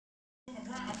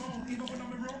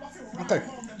Okay,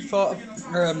 thought of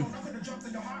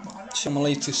some of my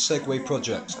latest Segway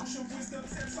projects.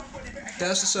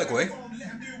 There's the Segway.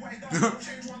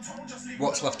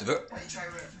 What's left of it?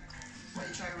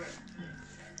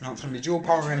 Now it's going to be dual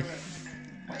powering.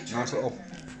 Nice little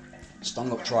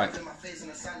stand-up trike,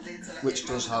 which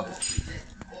does have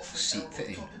seat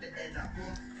fitting.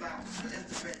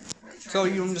 So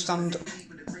you understand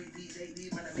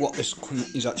what this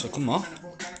is actually come off.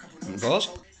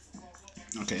 First.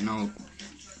 Okay, now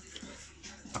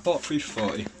I bought 3 for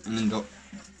 40 and ended up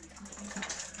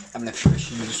having a few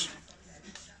issues.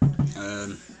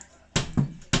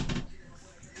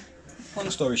 Long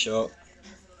story short,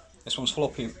 this one's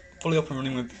fully up and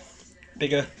running with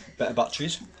bigger, better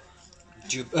batteries,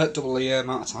 double the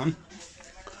amount of time.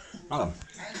 Now,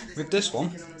 with this one,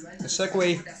 the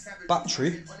Segway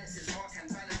battery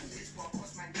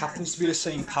happens to be the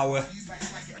same power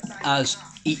as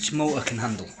each motor can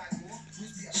handle.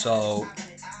 So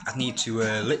I need to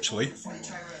literally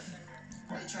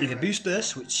either boost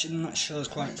this, which I'm not sure is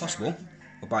quite possible,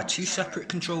 or buy 2 separate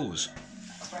controllers.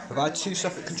 If I buy 2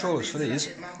 separate controllers for these,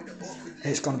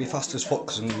 it's going to be fast as fuck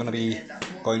because I'm going to be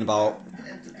going about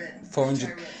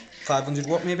 400, 500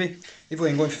 watt maybe. Either way,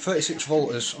 I'm going for 36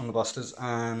 volts on the bastards,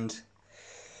 and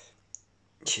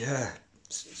yeah,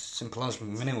 simple as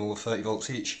minimal of 30 volts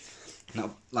each. And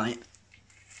that'll like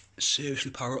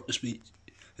seriously power up this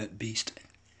beast.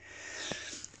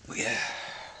 But yeah,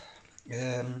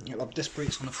 it'll have disc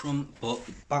brakes on the front, but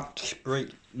back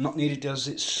brake not needed as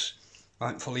it's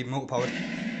like fully motor powered.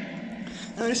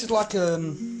 Now this is like a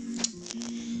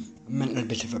mental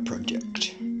bit of a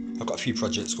project. I've got a few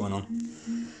projects going on.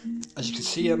 As you can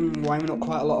see, I'm wiring up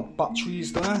quite a lot of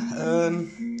batteries there.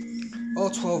 All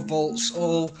 12 volts,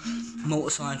 all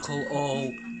motorcycle,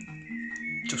 all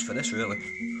just for this really.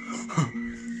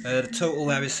 The total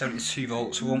there is 72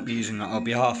 volts, I won't be using that, I'll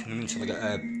be halving them until I get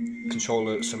a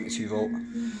controller at 72 volt.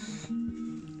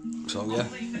 So yeah,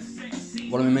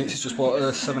 one of my mates has just bought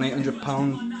a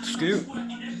 £700-800 scoot.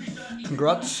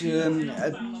 Congrats.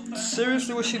 I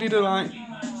seriously wish he'd have like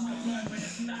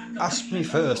asked me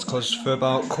first, because for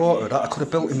about a quarter of that I could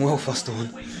have built him well faster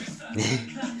one.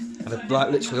 I'd have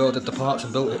like literally ordered the parts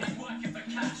and built it.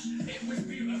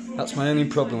 That's my only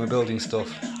problem with building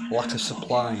stuff, lack of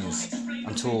supplies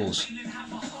and tools.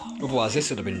 Otherwise this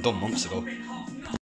would have been done months ago.